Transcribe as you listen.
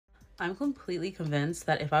I'm completely convinced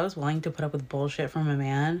that if I was willing to put up with bullshit from a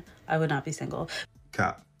man, I would not be single.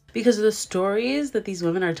 Cap. Because of the stories that these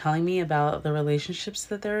women are telling me about the relationships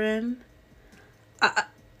that they're in,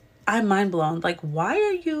 I'm mind blown. Like, why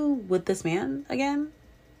are you with this man again?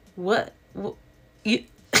 What you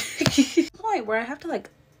point where I have to like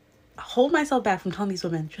hold myself back from telling these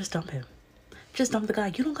women, just dump him. Just dump the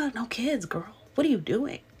guy. You don't got no kids, girl. What are you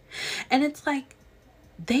doing? And it's like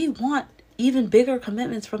they want even bigger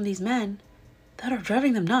commitments from these men that are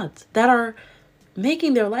driving them nuts, that are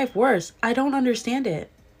making their life worse. I don't understand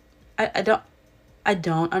it. I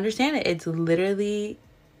don't understand it. It's literally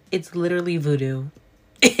voodoo.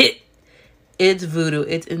 It's voodoo.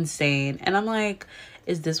 It's insane. And I'm like,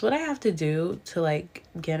 is this what I have to do to like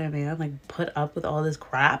get a man, like put up with all this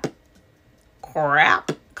crap?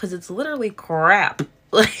 Because it's literally crap.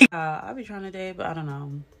 Like, I'll be trying to date, but I don't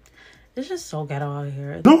know. It's just so ghetto out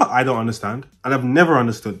here. You know what I don't understand? And I've never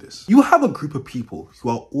understood this. You have a group of people who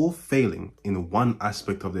are all failing in one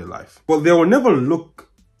aspect of their life. But they will never look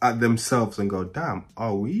at themselves and go, damn,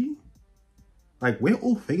 are we? Like, we're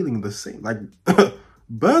all failing the same. Like,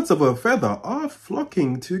 birds of a feather are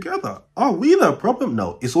flocking together. Are we the problem?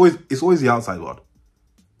 No, it's always the outside world.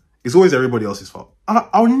 It's always everybody else's fault.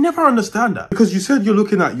 I'll never understand that. Because you said you're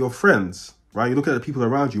looking at your friends, right? You're looking at the people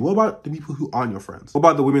around you. What about the people who aren't your friends? What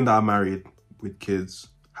about the women that are married with kids,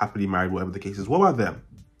 happily married, whatever the case is? What about them?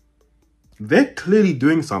 They're clearly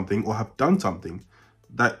doing something or have done something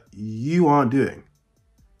that you aren't doing.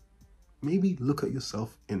 Maybe look at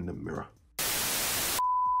yourself in the mirror.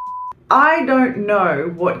 I don't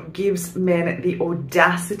know what gives men the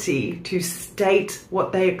audacity to state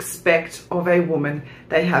what they expect of a woman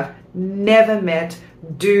they have never met,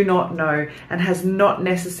 do not know, and has not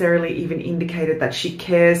necessarily even indicated that she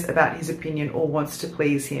cares about his opinion or wants to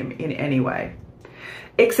please him in any way.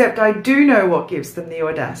 Except I do know what gives them the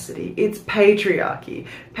audacity. It's patriarchy.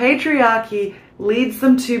 Patriarchy leads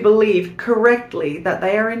them to believe correctly that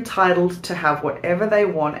they are entitled to have whatever they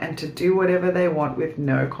want and to do whatever they want with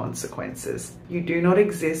no consequences. You do not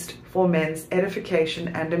exist for men's edification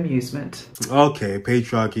and amusement. Okay,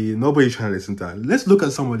 patriarchy, nobody's trying to listen to that. Let's look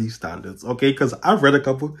at some of these standards, okay? Because I've read a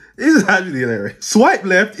couple. This is actually hilarious. Swipe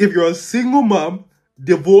left if you're a single mom,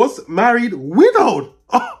 divorced, married, widowed.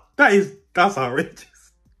 Oh, that's outrageous.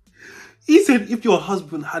 He said, if your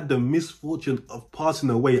husband had the misfortune of passing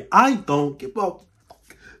away, I don't give up.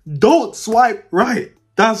 Don't swipe right.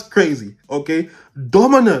 That's crazy, okay?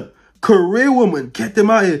 Dominant, career woman, get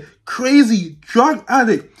them out here. Crazy, drug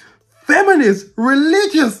addict, feminist,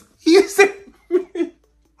 religious. He said,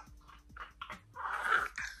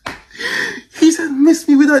 miss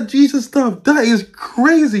me with that Jesus stuff. That is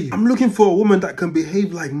crazy. I'm looking for a woman that can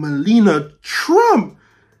behave like Melania Trump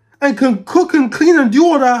and can cook and clean and do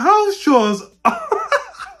all the house chores.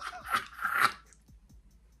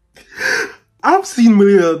 I've seen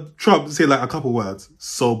Melania Trump say like a couple words.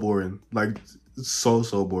 So boring. Like, so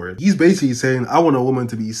boring. He's basically saying, I want a woman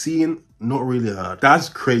to be seen, not really heard. That's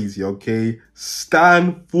crazy, okay?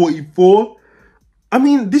 Stan 44. I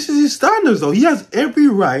mean, this is his standards though. He has every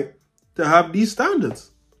right to have these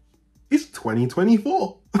standards. It's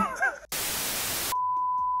 2024.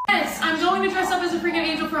 Yes, I'm going to dress up as a freaking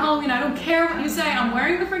angel for Halloween. I don't care what you say. I'm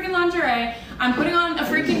wearing the freaking lingerie. I'm putting on a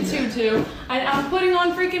freaking tutu. I'm putting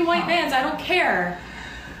on freaking white Vans. I don't care.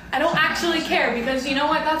 I don't actually care because you know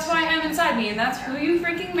what? That's who I am inside me, and that's who you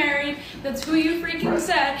freaking married. That's who you freaking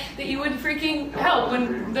said that you would freaking help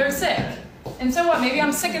when they're sick. And so what? Maybe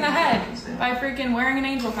I'm sick in the head by freaking wearing an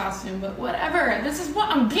angel costume, but whatever. This is what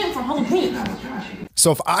I'm getting for Halloween.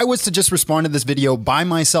 So if I was to just respond to this video by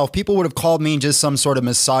myself, people would have called me just some sort of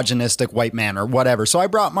misogynistic white man or whatever. So I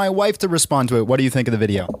brought my wife to respond to it. What do you think of the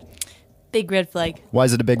video? Big red flag. Why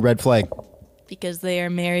is it a big red flag? Because they are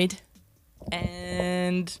married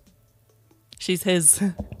and she's his.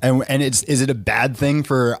 And is it a bad thing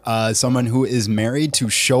for someone who is married to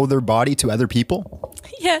show their body to other people?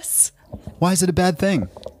 Yes. Why is it a bad thing?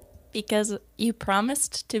 Because you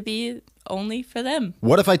promised to be only for them.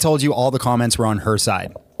 What if I told you all the comments were on her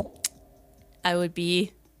side? I would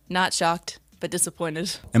be not shocked, but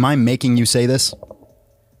disappointed. Am I making you say this?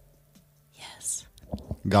 Yes.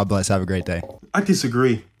 God bless. Have a great day. I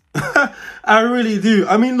disagree. I really do.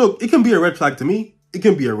 I mean, look, it can be a red flag to me. It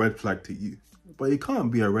can be a red flag to you. But it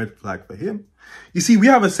can't be a red flag for him. You see, we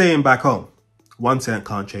have a saying back home. 1 cent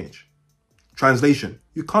can't change. Translation,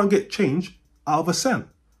 you can't get change out of a cent.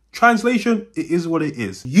 Translation, it is what it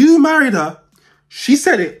is. You married her. She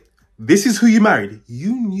said it. This is who you married.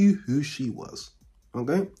 You knew who she was.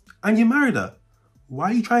 Okay? And you married her.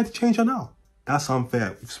 Why are you trying to change her now? That's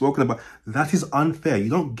unfair. We've spoken about that is unfair. You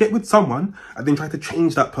don't get with someone and then try to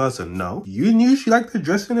change that person. No. You knew she liked to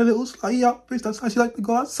dress in a little slutty outfit. That's how she liked to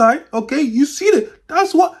go outside. Okay, you see it.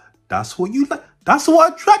 That's what you like. That's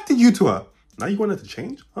what attracted you to her. Now you want her to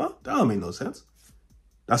change? Huh? That don't make no sense.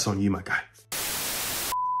 That's on you, my guy.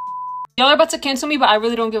 Y'all are about to cancel me, but I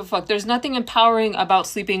really don't give a fuck. There's nothing empowering about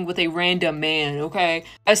sleeping with a random man, okay?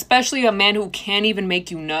 Especially a man who can't even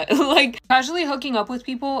make you nut. Like, casually hooking up with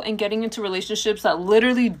people and getting into relationships that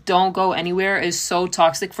literally don't go anywhere is so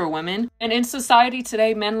toxic for women. And in society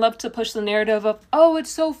today, men love to push the narrative of, oh,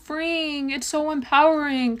 it's so freeing, it's so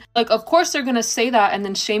empowering. Like, of course they're gonna say that and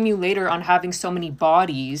then shame you later on having so many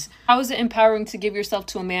bodies. How is it empowering to give yourself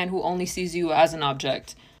to a man who only sees you as an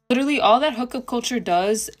object? Literally, all that hookup culture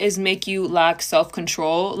does is make you lack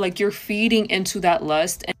self-control. Like, you're feeding into that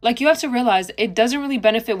lust. And, like, you have to realize it doesn't really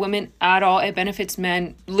benefit women at all. It benefits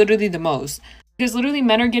men literally the most. Because literally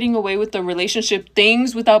men are getting away with the relationship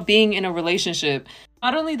things without being in a relationship.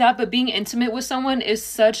 Not only that, but being intimate with someone is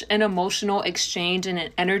such an emotional exchange and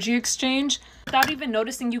an energy exchange. Without even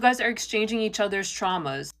noticing, you guys are exchanging each other's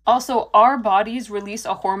traumas. Also, our bodies release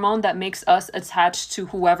a hormone that makes us attached to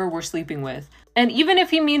whoever we're sleeping with. And even if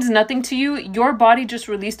he means nothing to you, your body just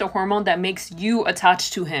released a hormone that makes you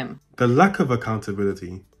attached to him. The lack of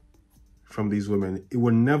accountability from these women, I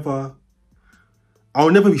will never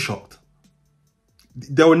be shocked.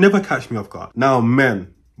 They will never catch me off guard. Now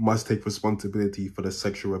men must take responsibility for the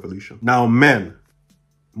sexual revolution. Now men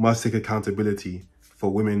must take accountability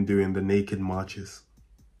for women doing the naked marches.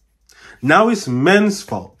 Now it's men's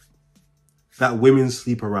fault that women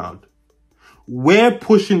sleep around. We're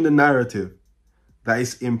pushing the narrative that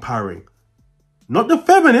is empowering. Not the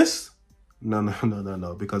feminists.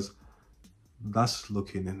 No, because that's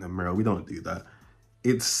looking in the mirror. We don't do that.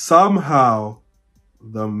 It's somehow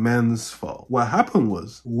the men's fault. What happened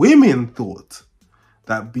was women thought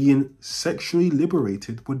that being sexually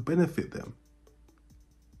liberated would benefit them.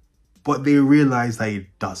 But they realized that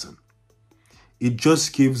it doesn't. It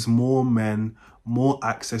just gives more men more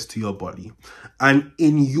access to your body. And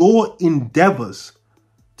in your endeavors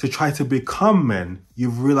to try to become men,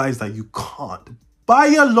 you've realized that you can't.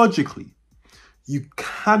 Biologically, you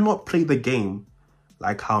cannot play the game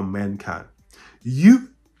like how men can.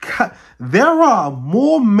 There are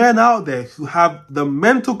more men out there who have the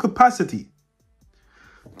mental capacity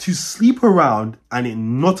to sleep around and it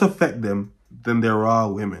not affect them than there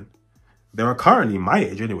are women. There are currently, my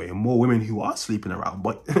age anyway, more women who are sleeping around,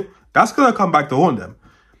 but that's going to come back to haunt them.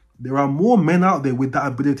 There are more men out there with that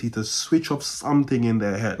ability to switch off something in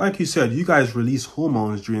their head. Like you said, you guys release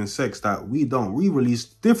hormones during sex that we don't. We release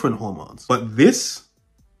different hormones. But this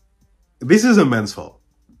is a men's fault.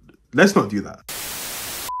 Let's not do that.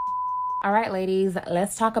 All right, ladies,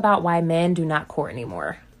 let's talk about why men do not court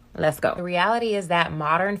anymore. Let's go. The reality is that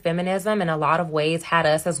modern feminism in a lot of ways had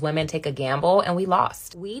us as women take a gamble and we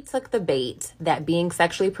lost. We took the bait that being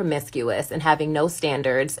sexually promiscuous and having no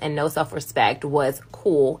standards and no self-respect was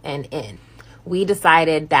cool and in. We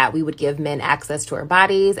decided that we would give men access to our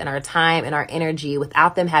bodies and our time and our energy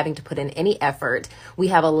without them having to put in any effort. We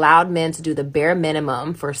have allowed men to do the bare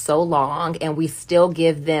minimum for so long, and we still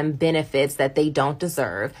give them benefits that they don't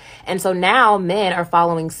deserve. And so now men are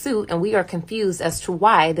following suit, and we are confused as to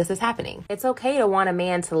why this is happening. It's okay to want a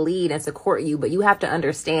man to lead and to court you, but you have to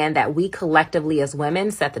understand that we collectively as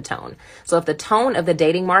women set the tone. So if the tone of the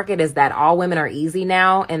dating market is that all women are easy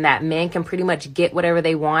now and that men can pretty much get whatever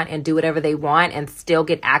they want and do whatever they want and still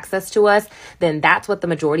get access to us, then that's what the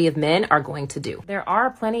majority of men are going to do. There are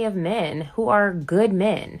plenty of men who are good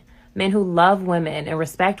men who love women and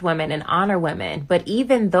respect women and honor women. But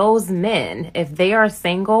even those men, if they are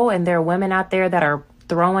single and there are women out there that are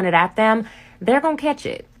throwing it at them, they're going to catch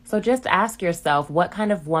it. So just ask yourself, what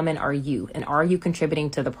kind of woman are you? And are you contributing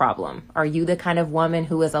to the problem? Are you the kind of woman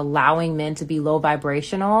who is allowing men to be low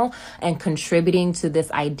vibrational and contributing to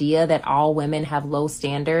this idea that all women have low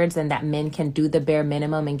standards and that men can do the bare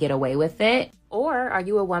minimum and get away with it? Or are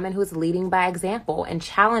you a woman who's leading by example and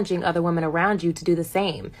challenging other women around you to do the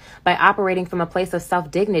same by operating from a place of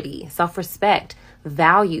self-dignity, self-respect,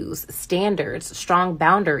 values, standards, strong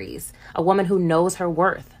boundaries, a woman who knows her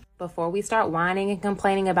worth? Before we start whining and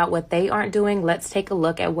complaining about what they aren't doing, let's take a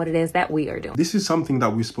look at what it is that we are doing. This is something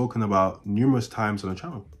that we've spoken about numerous times on the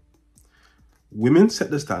channel. Women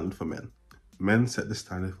set the standard for men. Men set the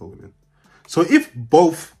standard for women. So if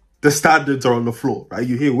both the standards are on the floor, right?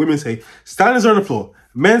 You hear women say, standards are on the floor.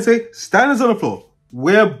 Men say, standards are on the floor.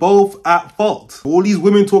 We're both at fault. All these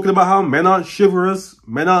women talking about how men aren't chivalrous,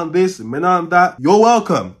 men aren't this, men aren't that. You're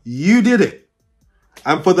welcome. You did it.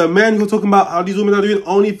 And for the men who are talking about how these women are doing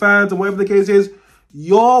OnlyFans and whatever the case is,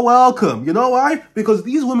 You're welcome. You know why? Because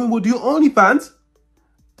these women will do OnlyFans,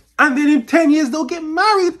 and then in 10 years they'll get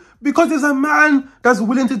married because there's a man that's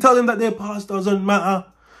willing to tell them that their past doesn't matter.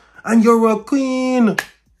 And you're a queen.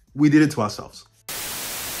 We did it to ourselves.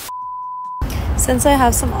 Since I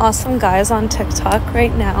have some awesome guys on TikTok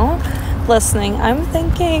right now listening, I'm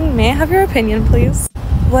thinking, may I have your opinion, please?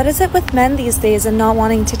 What is it with men these days and not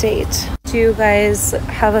wanting to date? Do you guys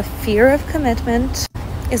have a fear of commitment?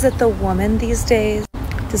 Is it the woman these days?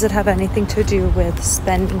 Does it have anything to do with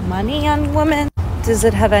spending money on women? Does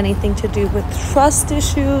it have anything to do with trust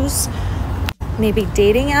issues? Maybe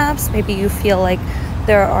dating apps? Maybe you feel like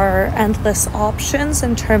there are endless options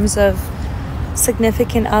in terms of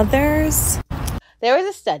significant others? There was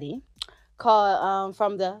a study called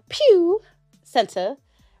from the Pew Center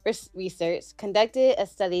Research conducted a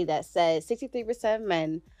study that said 63% of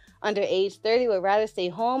men under age 30 would rather stay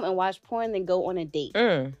home and watch porn than go on a date.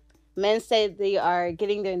 Men say they are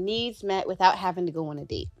getting their needs met without having to go on a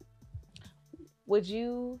date.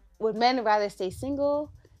 Would men rather stay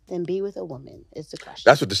single than be with a woman is the question.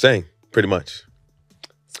 That's what they're saying, pretty much.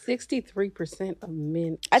 63% of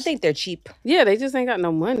men. I think they're cheap. Yeah, they just ain't got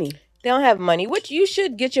no money. They don't have money, which you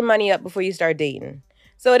should get your money up before you start dating.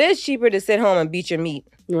 So it is cheaper to sit home and beat your meat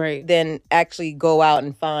than actually go out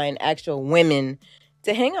and find actual women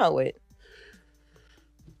to hang out with.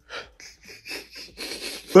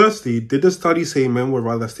 Firstly, did the study say men would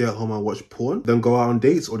rather stay at home and watch porn than go out on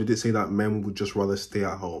dates? Or did it say that men would just rather stay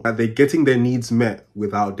at home? That they're getting their needs met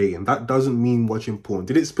without dating. That doesn't mean watching porn.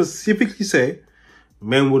 Did it specifically say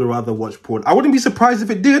men would rather watch porn? I wouldn't be surprised if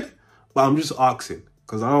it did, but I'm just asking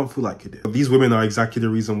because I don't feel like it did. These women are exactly the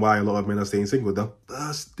reason why a lot of men are staying single. The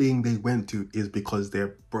first thing they went to is because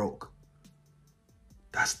they're broke.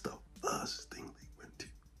 That's the first thing they went to.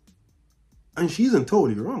 And she isn't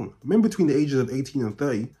totally wrong. Men between the ages of 18 and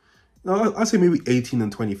 30, no, I'd say maybe 18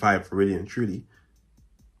 and 25 really and truly,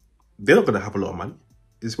 they're not going to have a lot of money.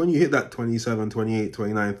 It's when you hit that 27, 28,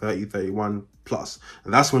 29, 30, 31 plus.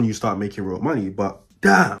 And that's when you start making real money. But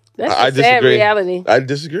damn. That's a sad reality. I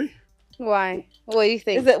disagree. Why? What do you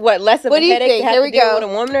think? Is it less of a headache to have to deal with a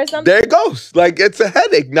woman or something? There it goes. Like, it's a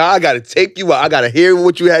headache. Now I got to take you out. I got to hear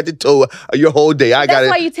what you had to tell your whole day. That's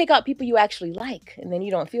why you take out people you actually like, and then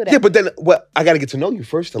you don't feel that. Yeah, but then I got to get to know you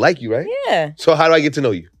first to like you, right? Yeah. So how do I get to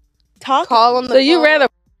know you? Call on the phone. So you rather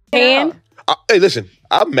hand? Hey, listen,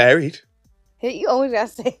 I'm married. Hey, you always got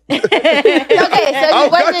to say. Okay, so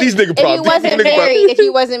if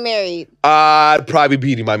you wasn't married, I'd probably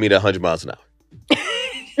beat him. I mean, 100 miles an hour.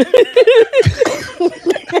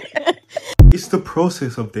 It's the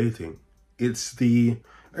process of dating. It's a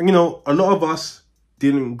lot of us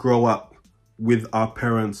didn't grow up with our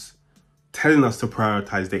parents telling us to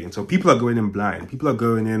prioritize dating. So people are going in blind. People are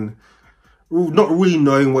going in not really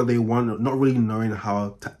knowing what they want, not really knowing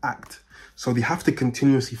how to act. So they have to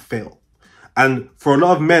continuously fail. And for a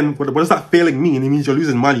lot of men, what does that failing mean? It means you're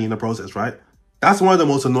losing money in the process, right? That's one of the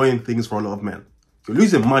most annoying things for a lot of men. You're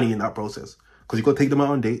losing money in that process because you've got to take them out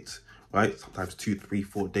on dates, right? Sometimes 2, 3,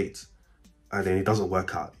 4 dates. And then it doesn't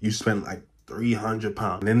work out. You spend like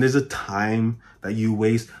 £300. And then there's a time that you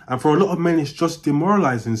waste. And for a lot of men, it's just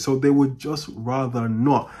demoralizing. So they would just rather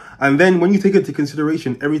not. And then when you take into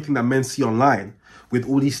consideration everything that men see online with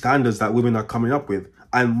all these standards that women are coming up with,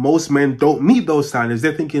 and most men don't meet those standards,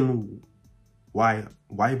 they're thinking, why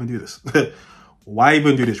even do this? Why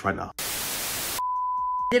even do this right now?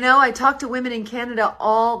 You know, I talk to women in Canada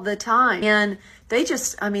all the time, and they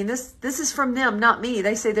just, this is from them, not me.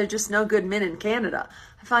 They say they're just no good men in Canada.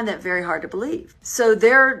 I find that very hard to believe. So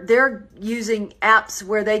they're using apps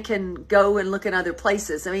where they can go and look at other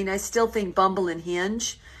places. I still think Bumble and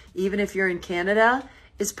Hinge, even if you're in Canada,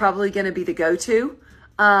 is probably going to be the go-to.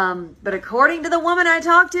 But according to the woman I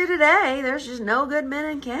talked to today, there's just no good men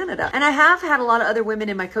in Canada. And I have had a lot of other women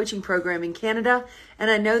in my coaching program in Canada, and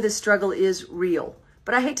I know the struggle is real.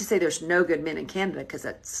 But I hate to say there's no good men in Canada because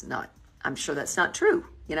that's not, I'm sure that's not true,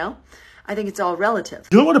 I think it's all relative.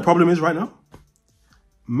 You know what the problem is right now?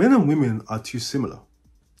 Men and women are too similar.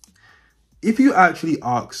 If you actually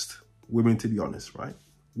asked women to be honest, right?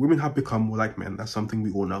 Women have become more like men. That's something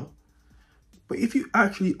we all know. But if you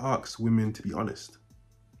actually asked women to be honest,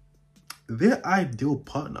 their ideal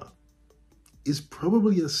partner is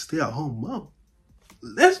probably a stay-at-home mom.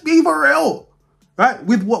 Let's be for real, right?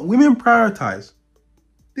 With what women prioritize,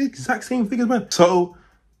 the exact same thing as men. So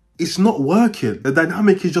it's not working. The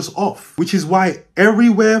dynamic is just off, which is why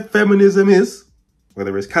everywhere feminism is,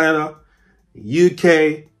 whether it's Canada,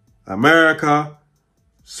 UK, America,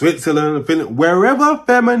 Switzerland, Finland, wherever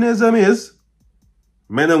feminism is,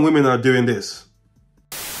 men and women are doing this.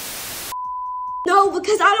 No No,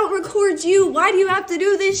 because I don't record you. Why do you have to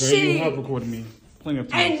do this Girl, shit? You have recorded me plenty of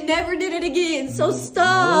times. And never did it again. So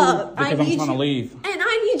stop. Because I'm trying to leave. And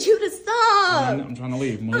I need you to stop. I'm trying to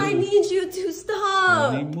leave. Move. I need you to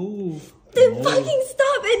stop. Honey, move. Then fucking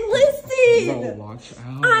stop and listen. Bro, watch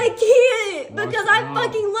out. I can't because I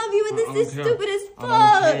fucking love you and this is stupid as fuck.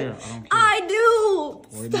 I don't care. I do.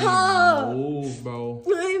 Stop. Move, bro.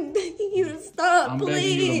 I'm begging you to stop,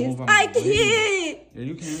 please. I can't. Yeah,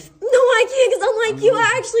 you can. No, I can't because I'm like you.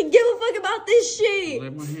 I actually give a fuck about this shit.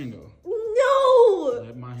 Let my hand go. No.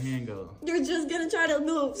 Let my hand go. You're just gonna try to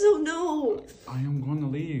move, so no. I am going to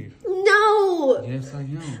leave. No. Yes, I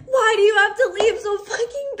am. Why do you have to leave so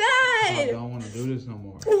fucking bad? I don't want to do this no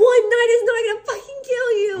more. One night is not gonna fucking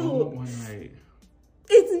kill you. I want one night.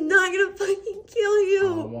 It's not gonna fucking kill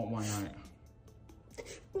you. I want one night.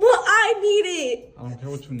 Well, I need it. I don't care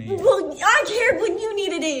what you need. Well, I cared when you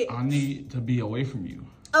needed it. I need to be away from you.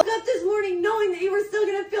 I woke up this morning knowing that you were still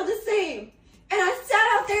gonna feel the same. And I sat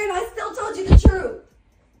out there and I still told you the truth.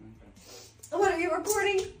 What, are you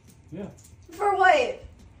recording? Yeah. For what?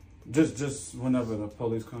 Just whenever the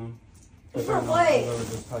police come. For what? I was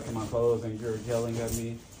just packing my clothes and you're yelling at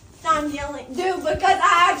me. I'm yelling. Dude, because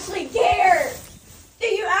I actually care. Do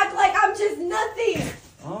you act like I'm just nothing?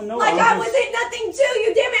 Oh, no. Like I wasn't nothing to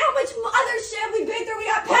you. Damn it, how much other shit we've been through. We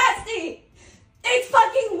got past it. It's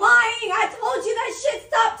fucking lying. I told you that shit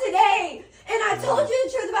stopped today. And I told you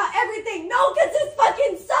the truth about everything. No, because this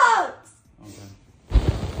fucking sucks. Okay.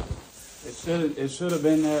 It should have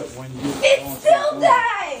been that when you. It's still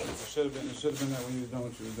that. It should have been that when you was doing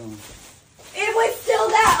what you was doing. It was still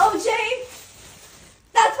that, OJ.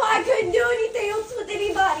 That's why I couldn't do anything else with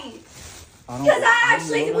anybody. Because I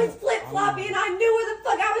actually was flip-floppy and I knew where the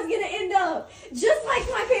fuck I was going to end up. Just like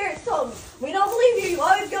my parents told me. We don't believe you. You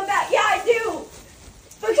always go back. Yeah, I do.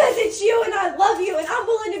 Because it's you and I love you and I'm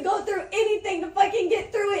willing to go through anything to fucking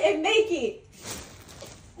get through it and make it.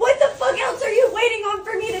 What the fuck else are you waiting on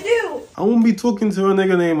for me to do? I won't be talking to a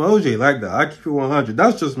nigga named OJ like that. I keep it 100.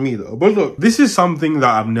 That's just me though. But look, this is something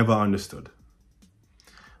that I've never understood.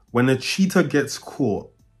 When a cheater gets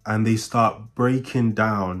caught and they start breaking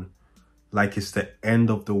down like it's the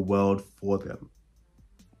end of the world for them.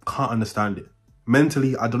 Can't understand it.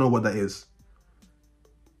 Mentally, I don't know what that is.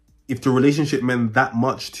 If the relationship meant that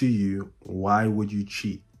much to you, why would you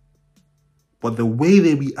cheat? But the way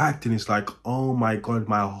they be acting is like, oh my God,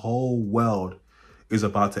 my whole world is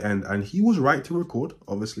about to end. And he was right to record,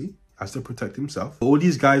 obviously, has to protect himself. All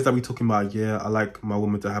these guys that we talking about, yeah, I like my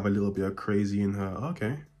woman to have a little bit of crazy in her.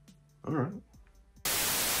 Okay, all right.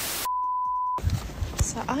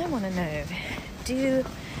 So I want to know, do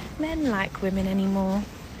men like women anymore?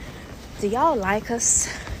 Do y'all like us?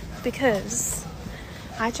 Because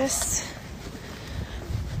I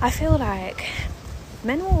feel like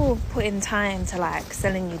men will put in time to like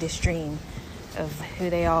selling you this dream of who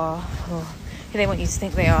they are or who they want you to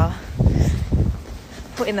think they are.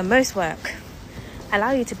 Put in the most work,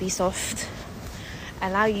 allow you to be soft,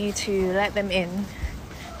 allow you to let them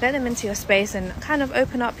into your space and kind of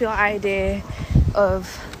open up your idea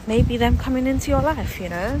of maybe them coming into your life, you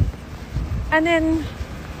know? And then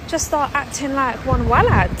just start acting like one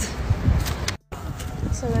wallad.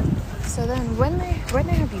 So then when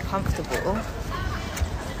they have you comfortable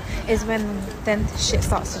is when then shit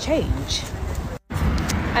starts to change.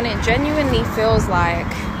 And it genuinely feels like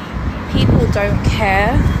people don't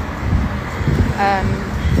care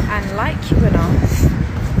and like you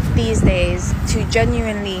enough these days to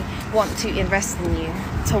genuinely want to invest in you,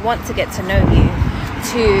 to want to get to know you,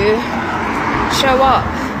 to show up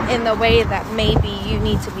in the way that maybe you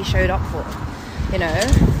need to be showed up for, you know?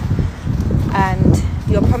 And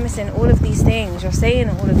you're promising all of these things, you're saying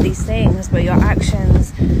all of these things, but your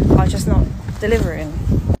actions are just not delivering.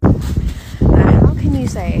 How can you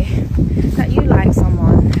say that you like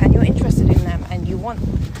someone and you're interested in them and you want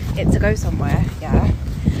it to go somewhere, yeah,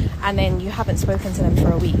 and then you haven't spoken to them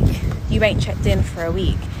for a week, you ain't checked in for a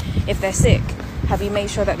week? If they're sick, have you made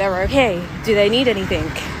sure that they're okay? Do they need anything?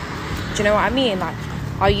 Do you know what I mean? Like,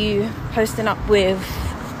 are you posting up with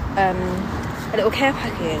a little care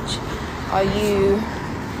package? Are you,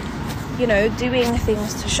 you know, doing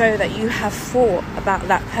things to show that you have thought about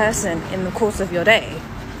that person in the course of your day?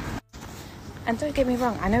 And don't get me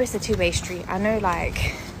wrong, I know it's a two-way street. I know,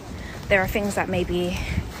 like, there are things that maybe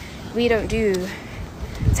we don't do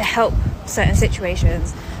to help certain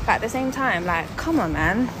situations. But at the same time, like, come on,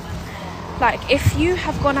 man. Like, if you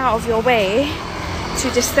have gone out of your way to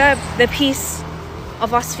disturb the peace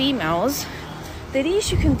of us females, the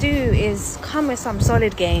least you can do is come with some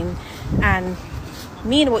solid game and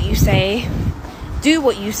mean what you say, do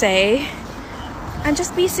what you say, And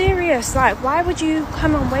just be serious. Like, why would you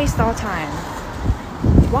come and waste our time?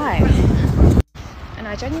 Why? And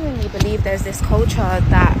I genuinely believe there's this culture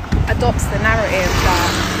that adopts the narrative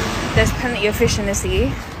that there's plenty of fish in the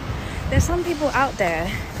sea. There's some people out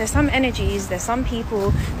there, there's some energies, there's some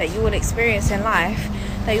people that you will experience in life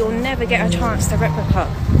that you'll never get a chance to replicate.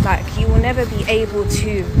 Like, you will never be able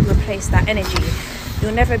to replace that energy.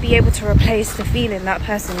 You'll never be able to replace the feeling that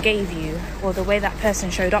person gave you, or the way that person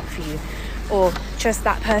showed up for you, or just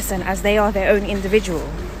that person as they are their own individual.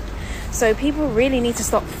 So people really need to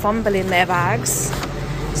stop fumbling their bags,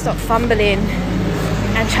 stop fumbling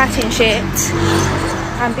and chatting shit,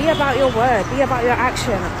 and be about your word, be about your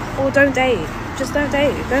action. Or don't date. Just don't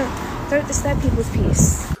date. Don't disturb people's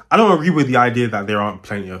peace. I don't agree with the idea that there aren't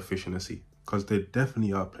plenty of fish in the sea, because there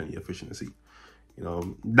definitely are plenty of fish in the sea. You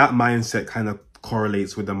know, that mindset kind of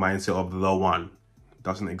correlates with the mindset of the one. It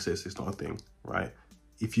doesn't exist. It's not a thing, right?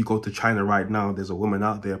 If you go to China right now, there's a woman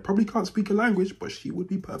out there, probably can't speak a language, but she would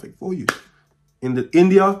be perfect for you. In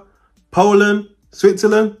India, Poland,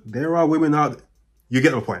 Switzerland, there are women out there. You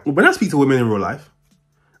get the point. When I speak to women in real life,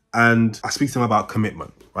 and I speak to them about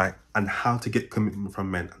commitment, right? And how to get commitment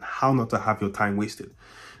from men, and how not to have your time wasted.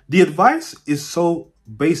 The advice is so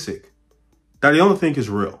basic that they don't think is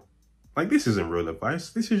real. Like, this isn't real advice.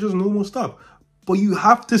 This is just normal stuff. But you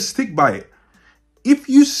have to stick by it. If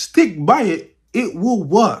you stick by it, it will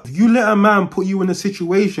work. If you let a man put you in a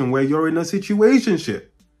situation where you're in a situationship,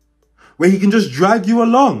 where he can just drag you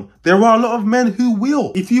along, there are a lot of men who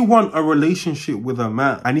will. If you want a relationship with a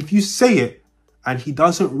man, and if you say it, and he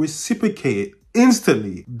doesn't reciprocate it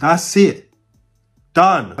instantly, that's it.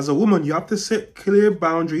 Done. As a woman, you have to set clear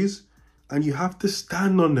boundaries and you have to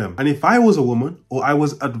stand on them. And if I was a woman, or I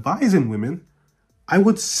was advising women, I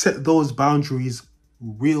would set those boundaries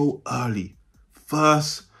real early.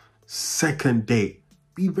 First, second date.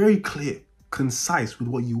 Be very clear, concise with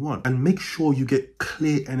what you want, and make sure you get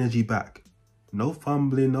clear energy back. No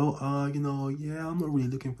fumbling, no, you know, yeah, I'm not really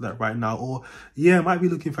looking for that right now. Or, yeah, I might be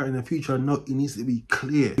looking for it in the future. No, it needs to be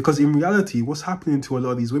clear. Because in reality, what's happening to a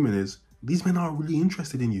lot of these women is, these men aren't really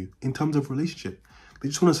interested in you in terms of relationship. They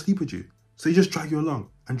just want to sleep with you. So they just drag you along,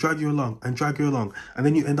 and drag you along, and drag you along. And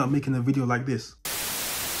then you end up making a video like this.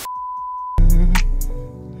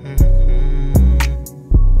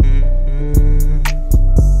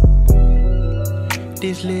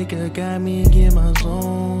 This liquor got me in my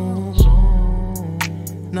zone.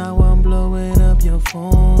 Now I'm blowing up your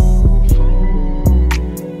phone.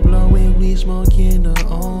 Blowing weed, smoking the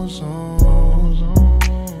ozone.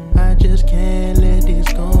 I just can't let this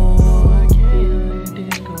go.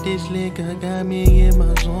 This liquor got me in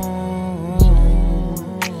my zone.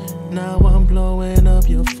 Now I'm blowing up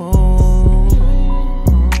your phone.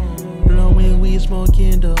 Blowing weed,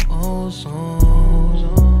 smoking the ozone.